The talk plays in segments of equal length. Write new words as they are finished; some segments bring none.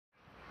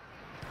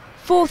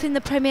Fourth in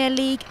the Premier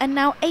League and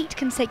now 8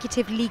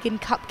 consecutive League and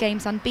Cup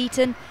games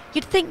unbeaten,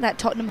 you'd think that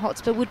Tottenham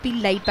Hotspur would be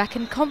laid back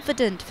and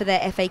confident for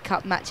their FA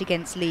Cup match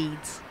against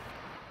Leeds.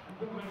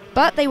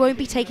 But they won't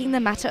be taking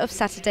the matter of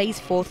Saturday's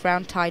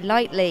fourth-round tie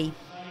lightly.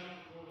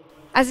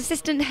 As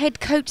assistant head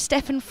coach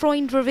Steffen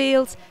Freund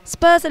reveals,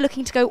 Spurs are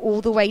looking to go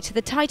all the way to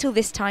the title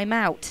this time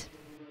out.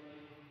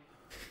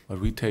 But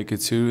we take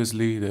it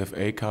seriously. The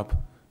FA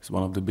Cup is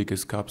one of the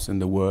biggest cups in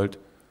the world,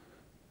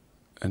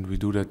 and we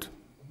do that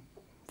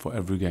for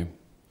every game.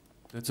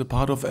 That's a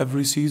part of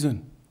every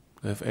season.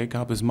 The FA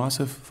Cup is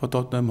massive for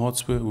Tottenham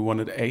Hotspur. We won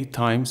it 8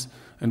 times,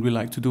 and we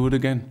like to do it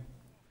again.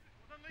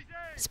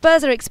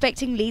 Spurs are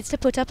expecting Leeds to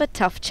put up a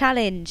tough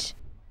challenge.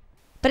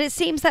 But it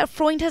seems that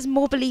Freund has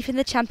more belief in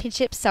the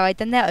Championship side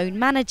than their own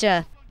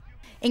manager.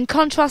 In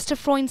contrast to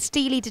Freund's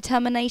steely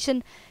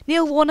determination,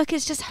 Neil Warnock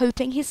is just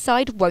hoping his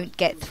side won't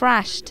get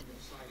thrashed.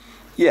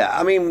 Yeah,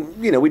 I mean,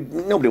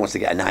 nobody wants to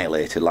get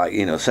annihilated. Like,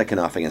 second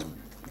half against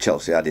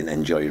Chelsea, I didn't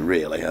enjoy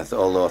really.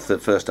 Although the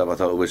first half I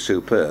thought it was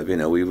superb.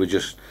 We were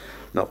just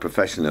not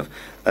professional enough.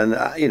 And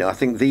I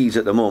think these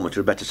at the moment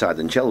are a better side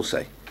than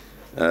Chelsea.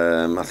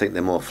 I think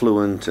they're more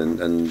fluent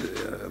and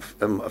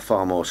a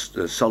far more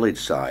solid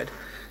side.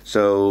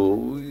 So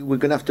we're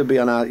going to have to be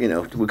on our,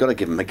 we've got to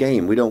give them a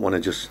game. We don't want to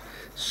just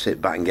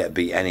sit back and get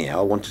beat anyhow.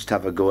 I want us to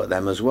have a go at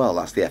them as well.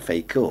 That's the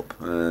FA Cup,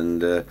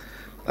 and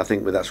I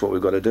think that's what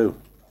we've got to do.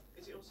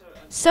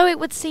 So it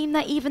would seem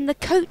that even the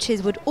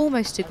coaches would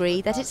almost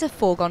agree that it's a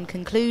foregone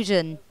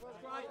conclusion.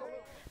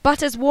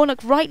 But as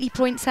Warnock rightly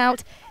points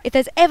out, if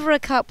there's ever a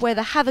cup where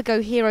the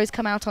have-a-go heroes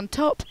come out on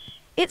top,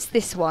 it's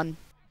this one.